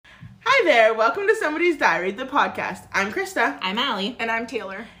Hi there, welcome to Somebody's Diary, the podcast. I'm Krista. I'm Allie. And I'm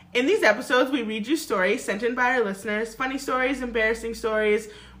Taylor. In these episodes, we read you stories sent in by our listeners, funny stories, embarrassing stories,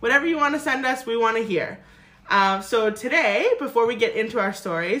 whatever you want to send us, we want to hear. So today, before we get into our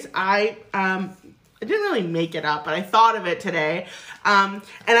stories, I didn't really make it up, but I thought of it today. And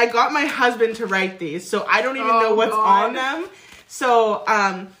I got my husband to write these, so I don't even know what's on them. So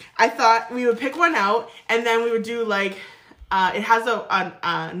I thought we would pick one out, and then we would do like, it has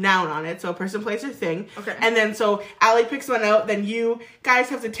a noun on it, so a person, place, or thing. Okay. And then so Allie picks one out, then you guys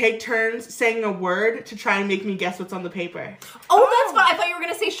have to take turns saying a word to try and make me guess what's on the paper. Oh, that's fun. I thought you were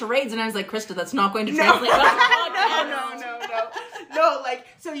going to say charades, and I was like, Krista, that's not going to translate. No, like,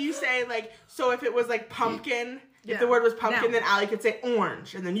 so you say, like, so if it was, like, pumpkin, if the word was pumpkin, then Allie could say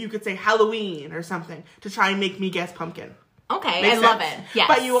orange, and then you could say Halloween or something to try and make me guess pumpkin. Okay, Makes I sense? love it. Yes.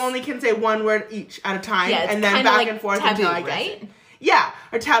 But you only can say one word each at a time, Yeah, and then back and forth taboo, until I guess right? it. Yeah,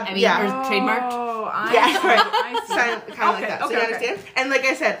 or taboo, I mean, yeah. or trademark. Oh, I Yeah, right. see. Kind of like that. So you understand? And like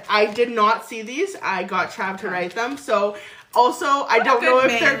I said, I did not see these. I got Trav to write them. So also, I don't know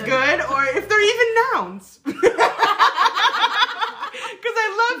if they're good or if they're even nouns. Because I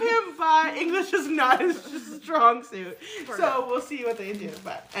love him, but English is not his strong suit. So we'll see what they do.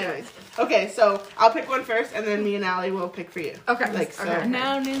 But anyways. Okay, so I'll pick one first, and then me and Allie will pick for you. Okay. Like so. Okay.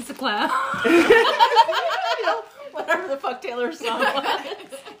 Noun is a clown. Whatever the fuck Taylor's song was.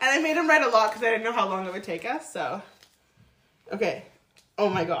 And I made him write a lot because I didn't know how long it would take us, so. Okay. Oh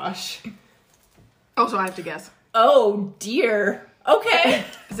my gosh. Oh, so I have to guess. Oh, dear. Okay.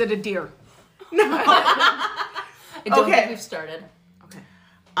 Is it a deer? No. I don't think we've started. Okay.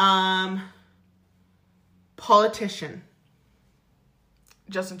 Politician.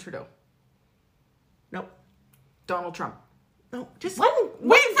 Justin Trudeau. Nope. Donald Trump. No, just One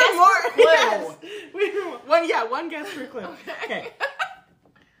wait for more. clue. Yes. Wait for more. One guess per clue. Okay.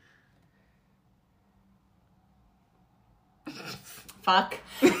 Fuck.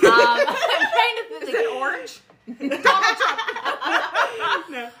 I'm trying to think. Is it orange? Donald Trump.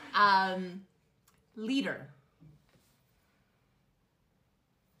 No. Leader.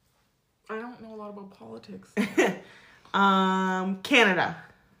 I don't know a lot about politics. Canada.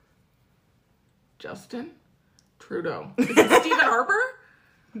 Justin Trudeau. Is it Stephen Harper?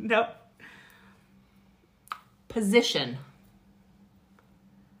 Nope. Position.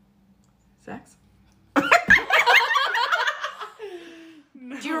 Sex? Do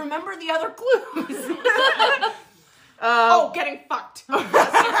you remember the other clues? Getting fucked.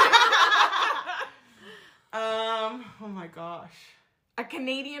 Oh my gosh. A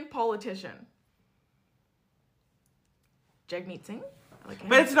Canadian politician. Jagmeet Singh? I like him.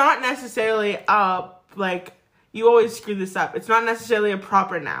 But it's not necessarily like you always screw this up. It's not necessarily a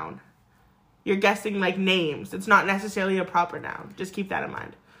proper noun. You're guessing like names. It's not necessarily a proper noun. Just keep that in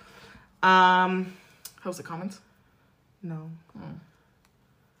mind. House of Commons? No. I don't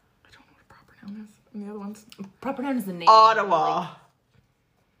know what a proper noun is. And the other ones? Proper noun is the name. Ottawa.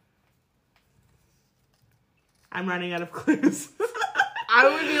 I'm running out of clues. I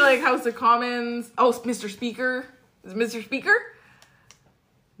would be like House of Commons. Oh, Mr. Speaker. Is it Mr. Speaker?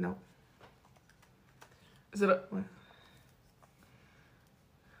 No. Is it a...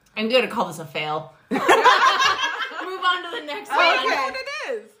 I'm going to call this a fail. Move on to the next one. I know what it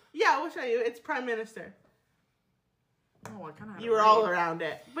is. Yeah, we'll show you. It's Prime Minister. Oh, I kind of. You were all around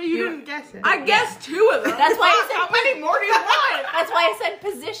it, but you didn't guess it. I guessed two of them. That's why I said How many more do you want? That's why I said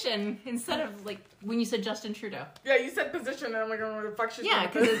position instead of like when you said Justin Trudeau. Yeah, you said position, and I'm like, oh, what the fuck she's Yeah,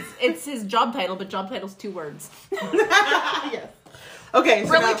 because it's his job title, but job title's 2 words. Yes. Okay.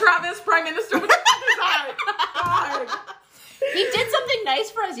 So really, now, Travis, Prime Minister? What the fuck is that? God. He did something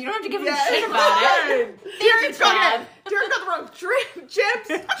nice for us. You don't have to give him shit about it. Thank you, Trav. Derek's got the wrong chips.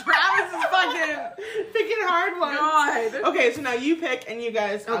 Travis is fucking picking hard ones. God. Okay, so now you pick and you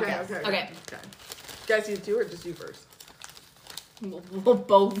guys. Okay. Guys, you two or just you first? We'll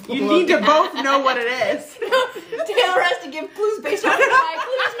both. You need to both know what it is. Taylor has to give clues based on my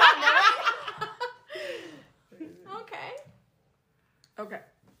clues not knowing. Okay.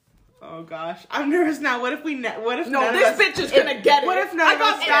 Oh gosh, I'm nervous now. What if we? What if No, none this of us, bitch is gonna get it. What if none I of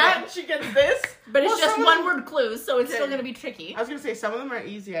got us that, get and she gets this. But it's Well, just some of one them- word clues, so it's still Okay. gonna be tricky. I was gonna say some of them are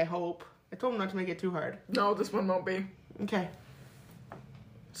easy. I hope. I told him not to make it too hard. No, this one won't be. Okay.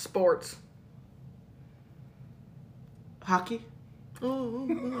 Sports. Hockey. That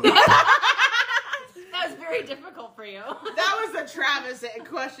was very difficult for you. That was a Travis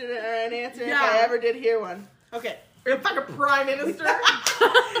question or an answer if Yeah. I ever did hear one. Okay. You're a fucking Prime Minister.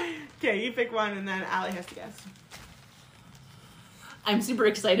 Okay, you pick one and then Allie has to guess. I'm super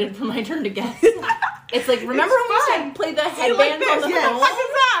excited for my turn to guess. It's like, remember It's when we fun. said play the See, headbands like on the this, yes. phone? What is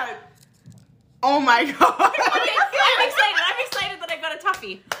that? Oh my god. I'm excited that I got a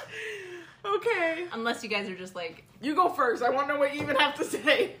toughie. Okay. Unless you guys are just like... You go first. I want to know what you even have to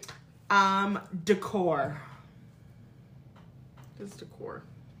say. Decor. It's decor.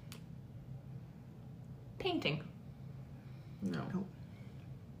 Painting. No.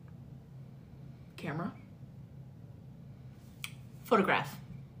 Camera. Photograph.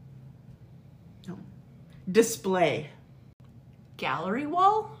 No. Display. Gallery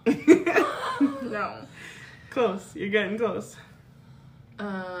wall? No. Close. You're getting close.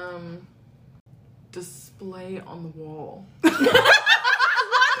 Display on the wall. One word!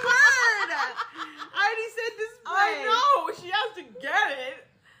 I already said display. I know! She has to get it.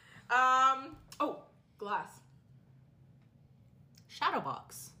 Oh, glass. Shadow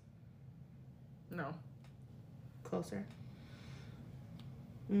box. No. Closer.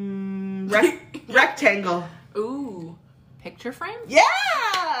 Rectangle. Ooh. Picture frame? Yeah!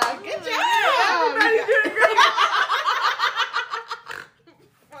 Good job! Everybody's doing great.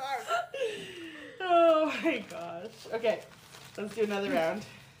 Oh my gosh. Okay, let's do another round.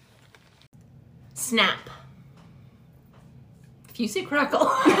 Snap. Fusey crackle.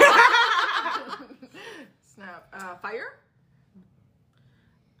 Snap. Fire.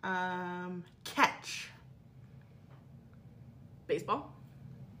 Catch. Baseball.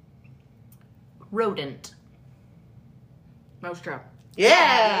 Rodent. Mousetrap.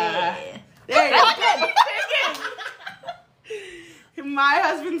 Yeah! There you That's go. good. My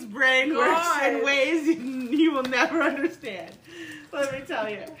husband's brain works God. in ways you will never understand. Let me tell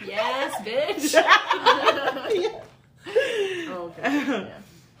you. Yes, bitch. Yeah. Oh, okay.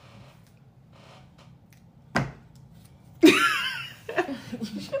 You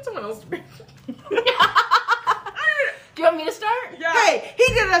should have someone else. Do you want me to start? Yeah. Hey,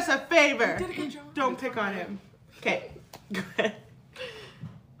 he did us a favor. Did a good job. Don't pick on him. Okay, go ahead.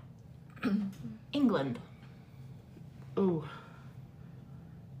 England. Ooh.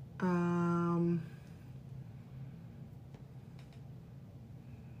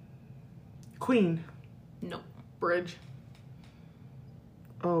 Queen. Nope. Bridge.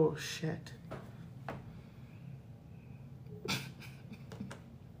 Oh shit.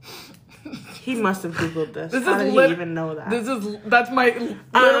 He must have Googled this. This How is did lit- he even know that? That's my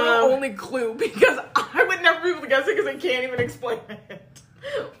literal only clue because I would never be able to guess it because I can't even explain it.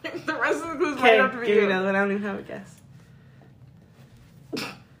 The rest of the clues might Okay, have to be give me you. another one. I don't even have a guess.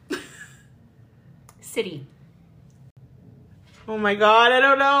 City. Oh my god, I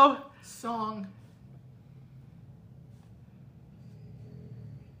don't know. Song.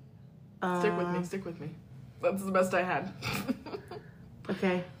 Stick with me. Stick with me. That's the best I had.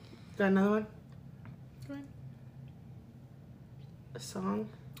 Okay. Got another one? Go ahead. A song?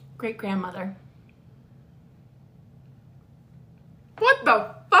 Great grandmother. What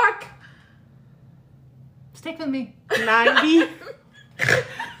the fuck? Stick with me. 90?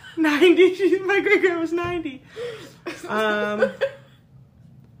 90? My great grandma was 90.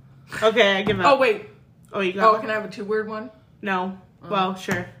 Okay, I give up. Oh wait. Oh, you got Oh, one? can I have a 2-word one? No. Well,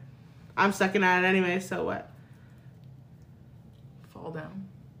 sure. I'm sucking at it anyway, so what? Fall down.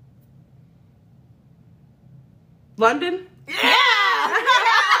 London? Yeah!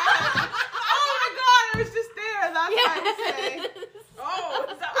 Oh my god, I was just there. That's what I'm saying. Oh,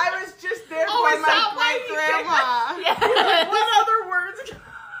 is that I was just there Oh, for is that why my you great grandma. Yes. what other words?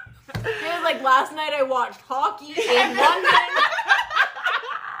 It was like last night I watched hockey in London.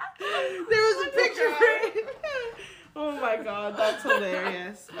 There was a picture frame. Oh my god, that's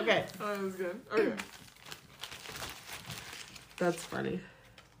hilarious. Okay, Oh, that was good. Okay. that's funny.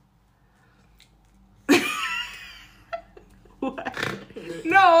 What?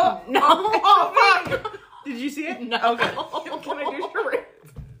 No. No. Oh fuck. Did you see it? No. Okay. Can I do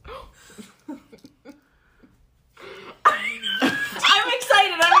charades? I'm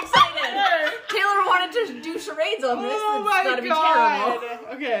excited. Taylor wanted to do charades on this. Oh It's my gotta be god. terrible.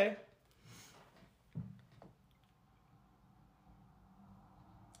 Okay.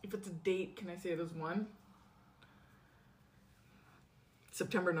 If it's a date, can I say it as one?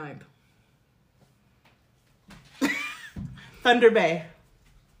 September 9th. Thunder Bay.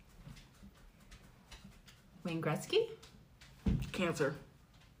 Wayne Gretzky? Cancer.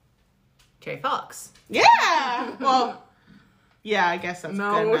 Terry Fox. Yeah. Well. Yeah, I guess that's good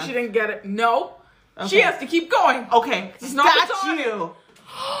No, enough. she didn't get it. No. Okay. She has to keep going. Okay. It's not the time. Statue.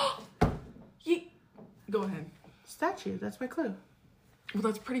 Go ahead. Statue. That's my clue. Well,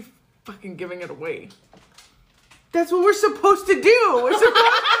 that's pretty fucking giving it away. That's what we're supposed to do. We're supposed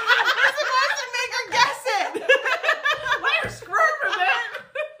to make her guess it. We're screwed with it.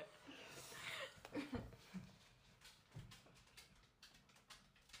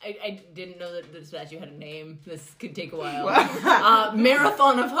 I didn't know that the statue had a name. This could take a while.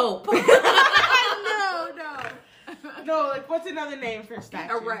 Marathon of Hope. No, like, what's another name for a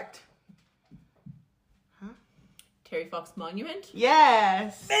statue? Erect. Terry Fox Monument?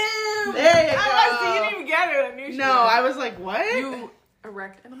 Yes. Boom. There you go. You didn't even get it. I knew she No, did. I was like, what? You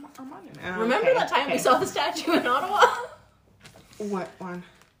erect a monument. Remember that time we saw the statue in Ottawa? What one?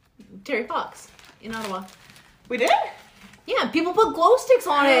 Terry Fox in Ottawa. We did? Yeah, people put glow sticks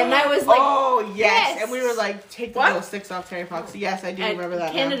on it, and I was like, oh, yes. yes. And we were like, take the glow sticks off Terry Fox. Yes, I do at remember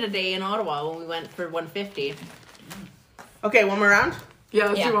that Canada Day in Ottawa when we went for 150. Okay, one more round? Yeah,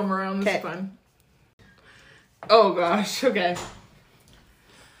 let's do one more round. This is fun. Oh, gosh. Okay.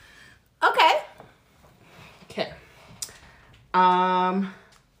 Okay. Okay.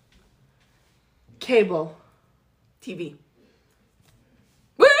 Cable. TV.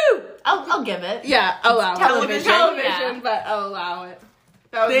 Woo! I'll give it. Yeah, allow it. Television, Television, yeah. but I'll allow it.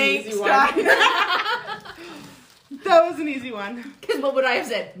 That was an easy one. Scott. That was an easy one. Because what would I have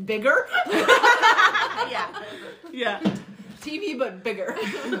said? Bigger? Yeah. Yeah. TV, but bigger.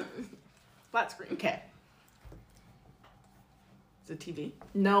 Flat screen. Okay. Is it TV?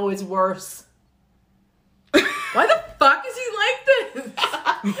 No, it's worse. Why the fuck is he like this?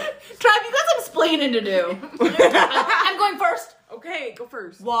 Trav, you got some explaining to do. I'm going first. Okay, go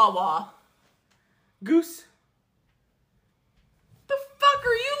first. Wawa. Goose. The fuck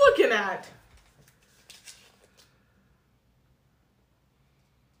are you looking at?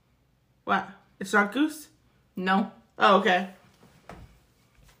 What? It's not goose? No. Oh, okay.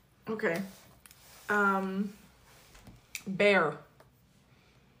 Okay. Bear.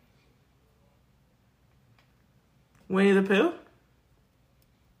 Winnie the Pooh?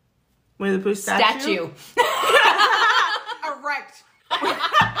 Winnie the Pooh statue? Erect. Winnie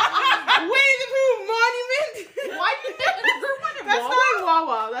the Pooh monument? Why did that? That's not in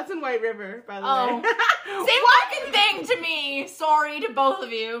Wawa. That's in White River, by the way. Same fucking thing to me. Sorry to both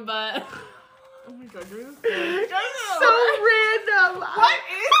of you, but... Oh my god, you're this guy. So random. What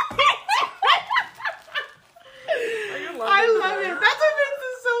is I love it. That's what makes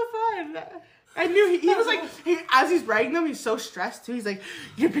this so fun. I knew he was like, as he's writing them, he's so stressed too. He's like,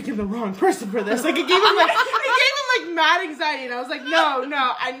 you're picking the wrong person for this. Like, it gave him like mad anxiety. And I was like, no,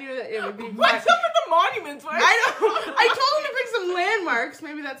 I knew that it would be. What's up with the monuments? I know. I told him to pick some landmarks.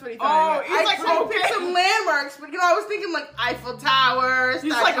 Maybe that's what he thought. Oh, he's like, pick some landmarks. But, I was thinking like Eiffel Tower.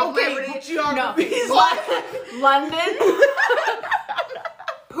 He's like, okay, geography. He's like, London.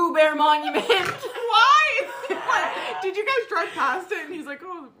 Pooh Bear Monument. Why? Did you guys drive past it? And he's like,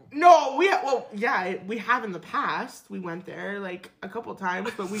 oh. No, we have in the past. We went there like a couple times,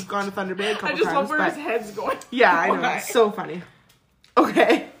 but we've gone to Thunder Bay a couple times. I just love where his head's going. Yeah, I know. It's so funny.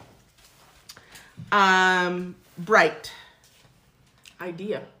 Okay. Bright.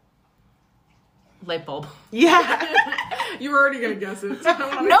 Idea. Light bulb. Yeah. You were already gonna guess it. No,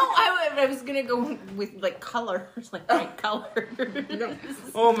 I was gonna go with like colors, like bright colors. No.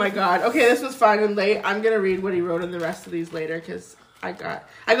 Oh my god. Okay, this was fun and late. I'm gonna read what he wrote in the rest of these later because I got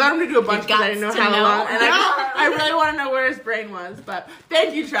him to do a bunch because I didn't know how long, and I really want to know where his brain was. But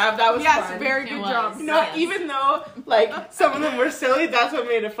thank you, Trav. That was fun. Very good job. Yes. Even though like some of them were silly, that's what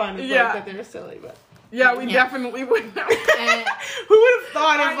made it fun. Is like, that they were silly, but. Yeah, we definitely wouldn't have. Who would have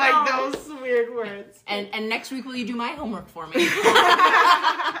thought of like those weird words? And next week will you do my homework for me?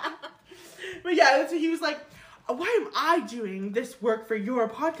 But yeah, that's what he was like. Why am I doing this work for your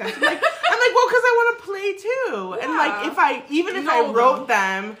podcast? I'm like, well, because I want to play too. Yeah. And like, if I wrote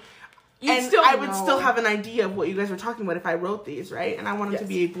them, I would still have an idea of what you guys were talking about if I wrote these, right? And I wanted to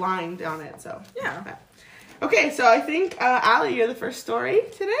be blind on it, so yeah. Okay, so I think Allie, you're the first story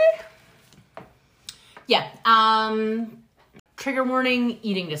today. Yeah. Trigger warning,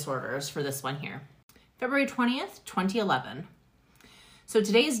 eating disorders for this one here. February 20th, 2011. So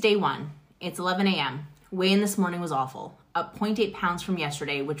today is day 1. It's 11 a.m. Weigh-in this morning was awful. Up 0.8 pounds from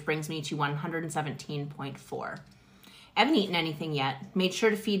yesterday, which brings me to 117.4. I haven't eaten anything yet. Made sure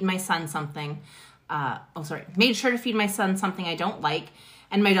to feed my son something. Made sure to feed my son something I don't like.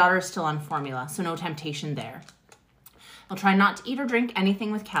 And my daughter is still on formula, so no temptation there. I'll try not to eat or drink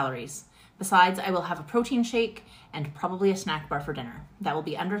anything with calories. Besides, I will have a protein shake and probably a snack bar for dinner. That will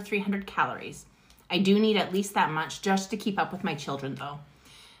be under 300 calories. I do need at least that much just to keep up with my children, though.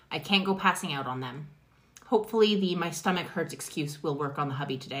 I can't go passing out on them. Hopefully the my stomach hurts excuse will work on the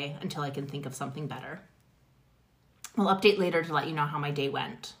hubby today until I can think of something better. I'll update later to let you know how my day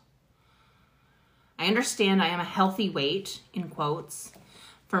went. I understand I am a healthy weight, in quotes,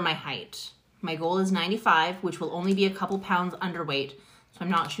 for my height. My goal is 95, which will only be a couple pounds underweight, so I'm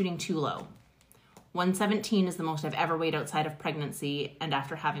not shooting too low. 117 is the most I've ever weighed outside of pregnancy and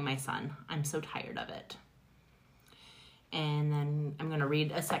after having my son. I'm so tired of it. And then I'm going to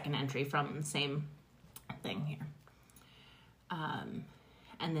read a second entry from the same thing here.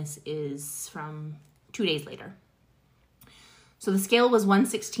 And this is from 2 days later. So the scale was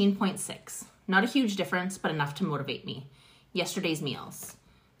 116.6. Not a huge difference, but enough to motivate me. Yesterday's meals.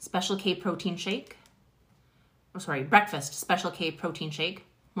 Special K protein shake. Breakfast, Special K protein shake.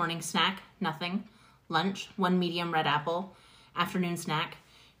 Morning snack, nothing. Lunch, 1 medium red apple. Afternoon snack,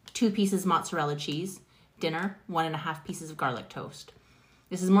 2 pieces mozzarella cheese. Dinner, 1.5 pieces of garlic toast.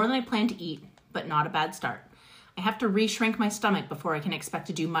 This is more than I planned to eat, but not a bad start. I have to re-shrink my stomach before I can expect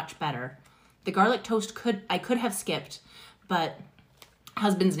to do much better. The garlic toast I could have skipped, but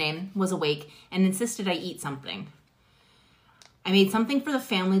husband's name was awake and insisted I eat something. I made something for the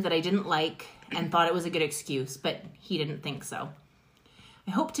family that I didn't like and thought it was a good excuse, but he didn't think so.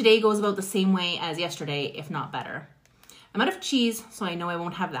 I hope today goes about the same way as yesterday, if not better. I'm out of cheese, so I know I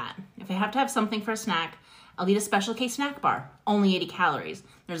won't have that. If I have to have something for a snack, I'll eat a Special K snack bar. Only 80 calories.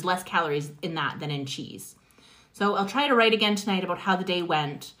 There's less calories in that than in cheese. So I'll try to write again tonight about how the day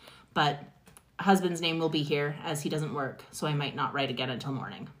went, but husband's name will be here as he doesn't work, so I might not write again until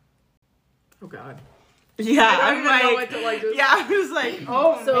morning. Oh, God. Yeah, I don't even know what to like. Yeah, I was like,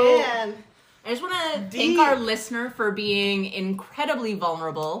 oh, So- man. I just want to thank our listener for being incredibly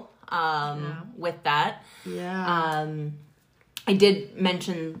vulnerable with that. Yeah. I did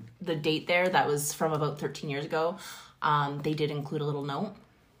mention the date there. That was from about 13 years ago. They did include a little note.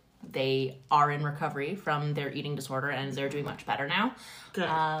 They are in recovery from their eating disorder and they're doing much better now. Good.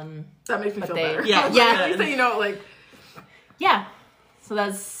 That makes me feel better. Yeah. Yeah. So, you know, like... Yeah. So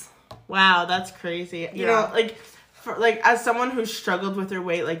that's... Wow, that's crazy. You know, like, as someone who's struggled with their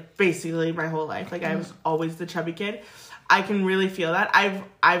weight, like, basically my whole life, like, I was always the chubby kid, I can really feel that.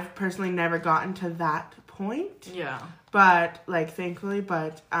 I've personally never gotten to that point. Yeah. But, like, thankfully,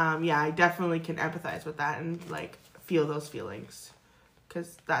 yeah, I definitely can empathize with that and, like, feel those feelings.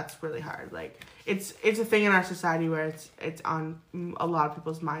 Because that's really hard. Like, it's a thing in our society where it's on a lot of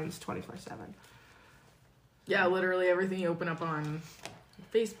people's minds 24/7. Yeah, literally everything you open up on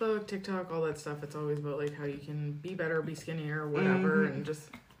Facebook, TikTok, all that stuff, it's always about, like, how you can be better, be skinnier, whatever, and just...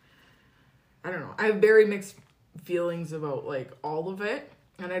 I don't know. I have very mixed feelings about, like, all of it.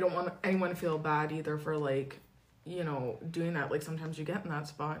 And I don't want anyone to feel bad either for, like, you know, doing that. Like, sometimes you get in that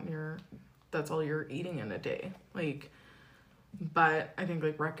spot and that's all you're eating in a day. Like... But I think,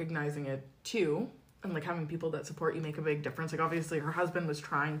 like, recognizing it, too, and, like, having people that support you make a big difference. Like, obviously, her husband was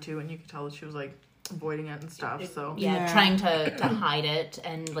trying to, and you could tell that she was, like, avoiding it and stuff, so... Yeah, trying to hide it,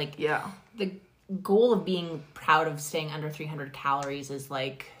 and, like... Yeah. The goal of being proud of staying under 300 calories is,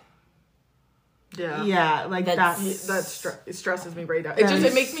 like... Yeah. Yeah, like, It stresses me right out.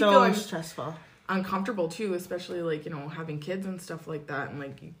 It makes me feel stressful. uncomfortable, too, especially, like, you know, having kids and stuff like that, and,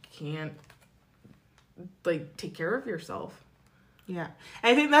 like, you can't, like, take care of yourself. Yeah.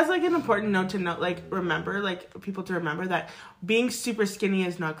 I think that's, like, an important note to note, like, remember, like, people to remember that being super skinny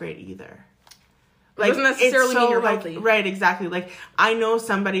is not great either. Like, it doesn't necessarily mean you're like, healthy. Right, exactly. Like, I know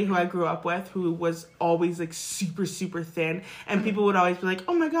somebody who I grew up with who was always, like, super, super thin, and people would always be like,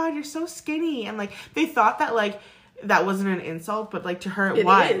 oh my God, you're so skinny. And, like, they thought that, like, that wasn't an insult, but, like, to her it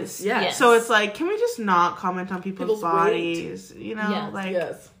was. Is, yes. So it's like, can we just not comment on people's bodies? Weight. You know? Yes. Like,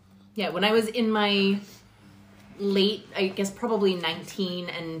 yes. Yeah, when I was in my late, I guess probably 19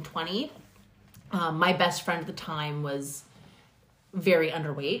 and 20, my best friend at the time was very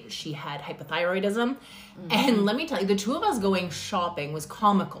underweight. She had hypothyroidism. And let me tell you, the two of us going shopping was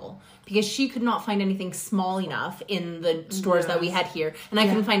comical because she could not find anything small enough in the stores that we had here. And I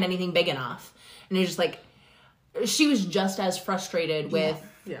couldn't find anything big enough. And it was just like, she was just as frustrated with,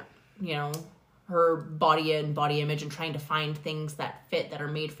 you know, her body and body image and trying to find things that fit, that are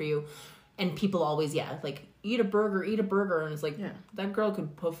made for you. And people always, like, eat a burger. And it's like, that girl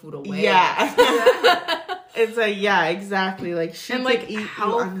could put food away. Yeah. It's like, yeah, exactly. Like, she could like, eat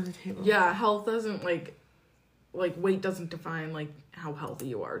health, you under the table. Yeah, health doesn't, like weight doesn't define, like, how healthy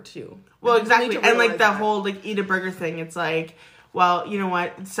you are, too. Well, exactly. And, like, the that. whole, like, eat a burger thing, it's like, well, you know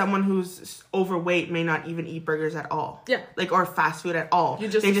what? Someone who's overweight may not even eat burgers at all. Yeah. Like, or fast food at all. You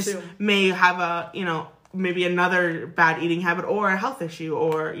just assume. Just may have a, you know, maybe another bad eating habit or a health issue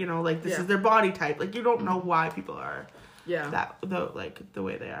or, you know, like, this is their body type. Like, you don't know why people are the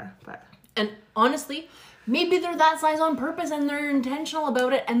way they are. But And honestly, maybe they're that size on purpose and they're intentional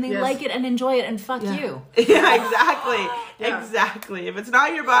about it and they like it and enjoy it and fuck you. Yeah, exactly. Exactly. If it's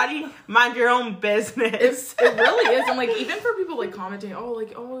not your body, mind your own business. It really is. And, like, even for people, like, commenting, oh,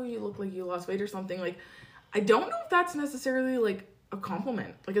 you look like you lost weight or something, like, I don't know if that's necessarily, like, a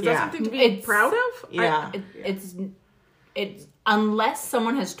compliment? Like, is that Yeah. something to be proud of? Yeah. It's unless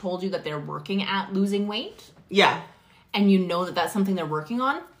someone has told you that they're working at losing weight Yeah. and you know that that's something they're working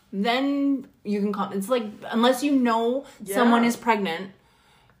on, then you can it's like, unless you know someone is pregnant,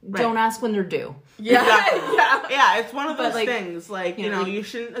 don't ask when they're due. Yeah. Exactly. Yeah. Yeah, it's one of those like, things. Like, you know, like, you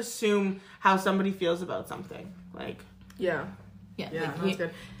shouldn't assume how somebody feels about something. Like, Yeah. Yeah, Yeah, like, that's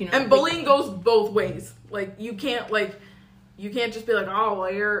good. You know, And bullying goes both ways. Like, you can't just be like, oh,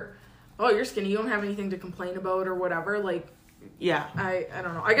 well, you're skinny, you don't have anything to complain about or whatever. Like, yeah. I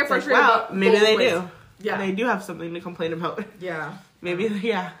don't know. I get It's like, frustrated wow, about maybe both they ways. do. Yeah. They do have something to complain about. Yeah. Maybe,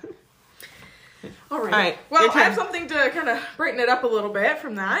 yeah. All All right. right. Well, your I have turn. something to kind of brighten it up a little bit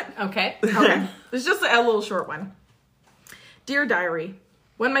from that. okay. Okay. It's just a little short one. Dear Diary,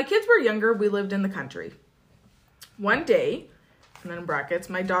 when my kids were younger, we lived in the country. One day, and then in brackets,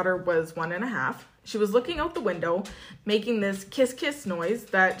 my daughter was 1.5. She was looking out the window, making this kiss noise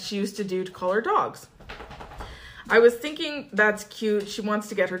that she used to do to call her dogs. I was thinking, that's cute. She wants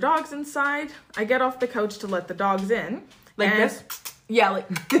to get her dogs inside. I get off the couch to let the dogs in. Like and- this? Yeah, like...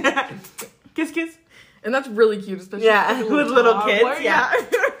 Kiss, kiss. And that's really cute, especially Yeah, with little kids, toddler. yeah.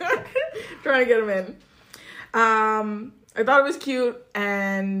 Trying to get them in. I thought it was cute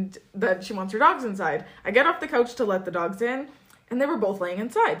and that she wants her dogs inside. I get off the couch to let the dogs in, and they were both laying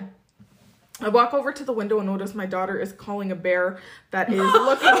inside. I walk over to the window and notice my daughter is calling a bear that is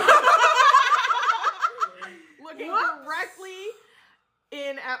looking directly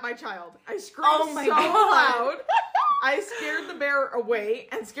in at my child. I screamed so loud. I scared the bear away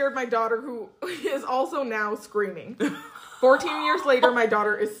and scared my daughter, who is also now screaming. 14 years later, my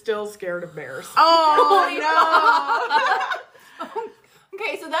daughter is still scared of bears. Oh,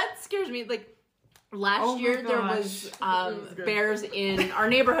 Okay, so that scares me. Like, last Oh my year there gosh. was good. bears in our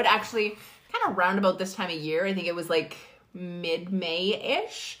neighborhood, actually kind of round about this time of year. I think it was like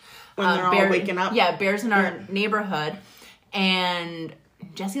mid-May-ish. When they're all waking up. Yeah, bears in our neighborhood. And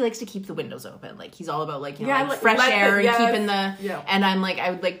Jesse likes to keep the windows open. Like, he's all about, like, you know, Yeah, like like, fresh let air the- and yes. keeping the... Yeah. And I'm like,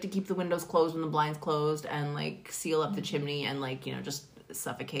 I would like to keep the windows closed when the blind's closed and, like, seal up the chimney and, like, you know, just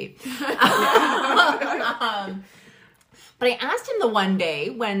suffocate. But I asked him the one day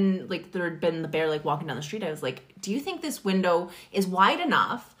when, like, there had been the bear, like, walking down the street. I was like, do you think this window is wide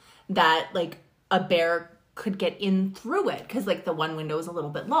enough that, like, a bear could get in through it? Because, like, the one window is a little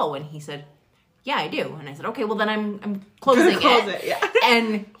bit low. And he said, yeah, I do. And I said, okay, well, then I'm closing Close it, yeah.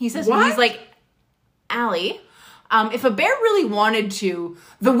 And he says, to me, he's like, Allie, if a bear really wanted to,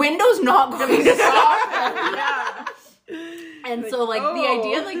 the window's not going to stop him. And so, like, the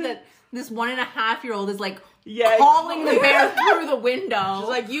idea, like, that this 1.5-year-old is, like, calling the bear through the window. She's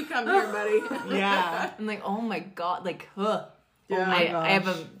like, you come here, buddy. yeah. I'm like, oh my God, like, ugh. Yeah. I have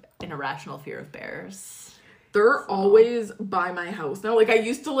an irrational fear of bears. They're always by my house now. Like, I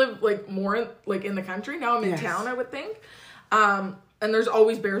used to live, like, more, like, in the country. Now I'm in town, I would think. And there's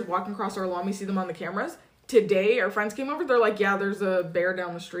always bears walking across our lawn. We see them on the cameras. Today, our friends came over. They're like, yeah, there's a bear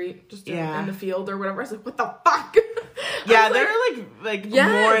down the street, just in the field or whatever. I was like, what the fuck? Yeah, they're like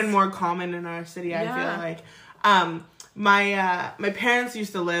Yes. more and more common in our city. I feel like, my parents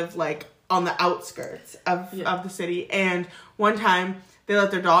used to live like on the outskirts of the city, and one time they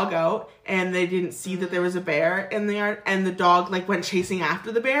let their dog out and they didn't see that there was a bear in the yard, and the dog like went chasing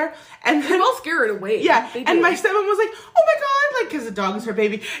after the bear, and They then will scare it away. yeah, They and do. my stepmom was like, oh my God, like, because the dog is her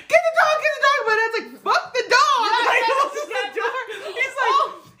baby. Get the dog. My dad's like, fuck the dog. Like, closes the door.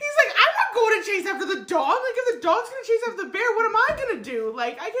 He's like, I'm not going to chase after the dog. Like, if the dog's going to chase after the bear, what am I going to do?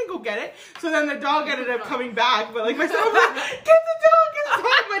 Like, I can't go get it. So then the dog ended up coming back. But, like, my stepmom was like, get the dog.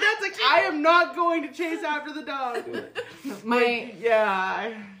 My dad's like, I am not going to chase after the dog.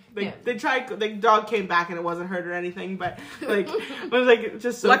 They tried. The dog came back and it wasn't hurt or anything. But, like, it was, like,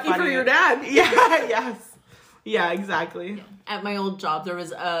 just so Lucky funny. for your dad. Yeah, yes. Yeah, exactly. At my old job, there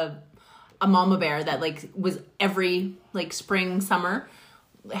was a mama bear that, like, was every, like, spring, summer,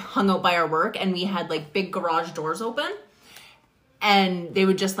 hung out by our work, and we had, like, big garage doors open, and they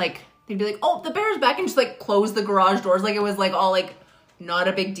would just, like, they'd be like, oh, the bear's back, and just, like, close the garage doors, like, it was, like, all, like, not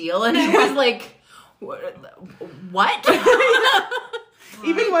a big deal, and it was, like, what?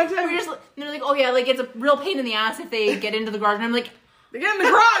 Even one time, They're like, oh, yeah, like, it's a real pain in the ass if they get into the garage, and I'm like, They get in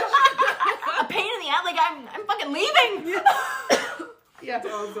the garage. a pain in the ass, like, I'm fucking leaving. yeah. That's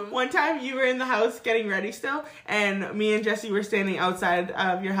awesome. One time you were in the house getting ready still, and me and Jesse were standing outside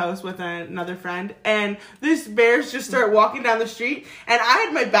of your house with another friend, and this bears just start walking down the street, and I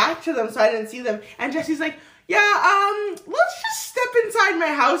had my back to them so I didn't see them, and Jesse's like, Let's just step inside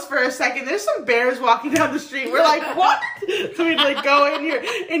my house for a second. There's some bears walking down the street. We're like, what? So we'd like go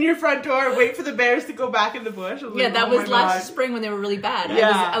in your front door and wait for the bears to go back in the bush. Yeah, that was last spring when they were really bad. Yeah,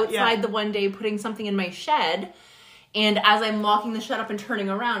 I was outside the one day putting something in my shed, and as I'm locking the shed up and turning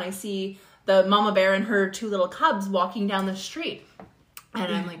around, I see the mama bear and her 2 little cubs walking down the street.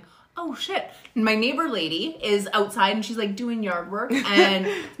 And I'm like, oh shit. And my neighbor lady is outside and she's like doing yard work, and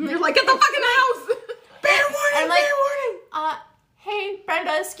You're like, get the fuck in the house! Bear warning, like, bear warning! Hey,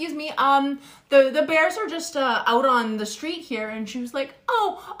 Brenda, excuse me. The bears are just out on the street here. And she was like,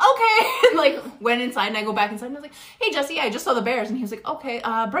 oh, okay. And like went inside, and I go back inside and I was like, hey, Jesse, I just saw the bears. And he was like, okay,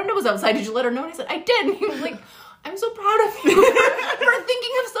 Brenda was outside. Did you let her know? And I said, I did. And he was like, I'm so proud of you for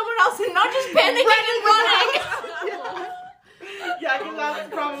thinking of someone else and not just panicking and running. Yeah, because that's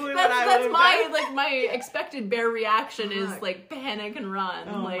probably what I That's would my have like my expected bear reaction is like panic and run.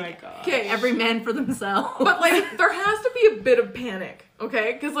 Oh like, my gosh. Okay, every man for themselves. But like, there has to be a bit of panic,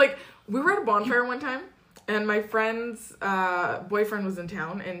 okay? Because like, we were at a bonfire one time, and my friend's boyfriend was in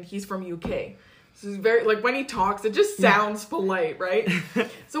town, and he's from UK. So he's very like, when he talks, it just sounds polite, right?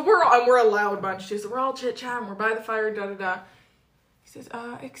 So we're a loud bunch too. So we're all chit chatting. We're by the fire. Da da da. He says,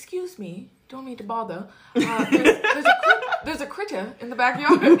 "Excuse me, don't mean to bother. There's a critter in the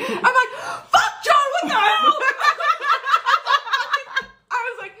backyard." I'm like, "Fuck, John! What the hell?"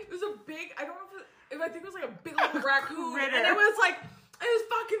 I was like, it was a big. I don't know if I think it was like a big old raccoon, Critter. and it was like. It was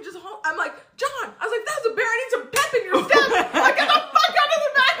fucking just home. I'm like, John, I was like, that's a bear. I need some pep in your step. Like, get the fuck out of the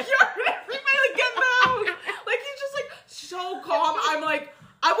backyard. Everybody, like, get in the house. Like, he's just, like, so calm. I'm like,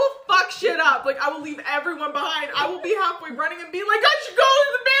 I will fuck shit up. Like, I will leave everyone behind. I will be halfway running and being like, I should go to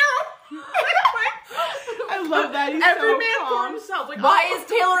the bear. I love that. He's Every so man calm. for himself. Like, Why is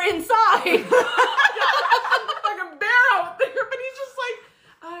Taylor inside? the fucking bear out there? But he's just like,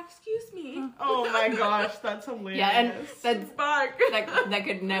 excuse me. Oh my gosh, that's hilarious. Yeah, and that's Fuck. that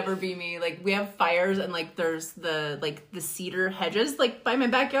could never be me. Like, we have fires, and like there's the cedar hedges like by my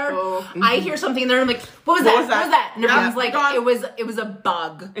backyard. Oh. I hear something there, and I'm like, what was that? What was that? And everyone's like, God. it was a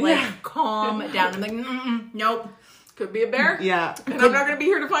bug. Like, calm down. I'm like, nope. Could be a bear. Yeah. And I'm not gonna be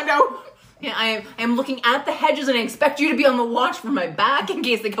here to find out. Yeah, I am looking at the hedges, and I expect you to be on the watch for my back in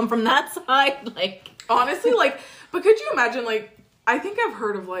case they come from that side. Like, Honestly, like, but could you imagine, like, I think I've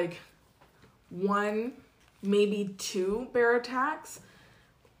heard of, like, 1, maybe 2 bear attacks,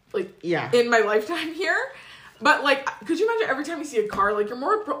 like, Yeah. in my lifetime here. But, like, could you imagine every time you see a car, like, you're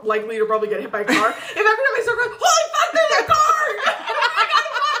more likely to probably get hit by a car. If every time I start going, holy fuck, there's a car! I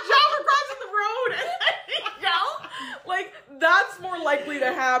gotta watch out, we're crossing the road. And then, you know? Like, that's more likely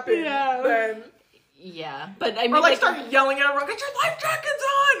to happen than... yeah, but I mean, Or, like, start yelling at everyone, get your life jackets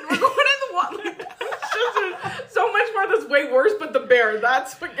on! We're going in the water. Like, it's just so much more that's way worse, but the bear,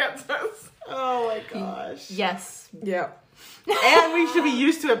 that's what gets us. Oh my gosh. yes. Yeah. And we should be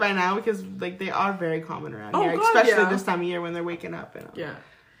used to it by now because like they are very common around here, God, especially yeah. this time of year when they're waking up. Yeah.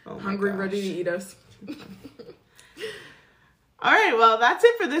 Oh my Hungry, gosh. ready to eat us. All right, well, that's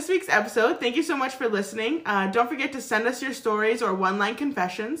it for this week's episode. Thank you so much for listening. Don't forget to send us your stories or one-line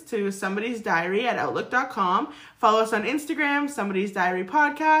confessions to somebodiesdiary@outlook.com. Follow us on Instagram, Somebody's Diary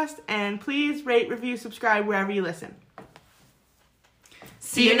Podcast, and please rate, review, subscribe wherever you listen.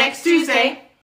 See you next Tuesday.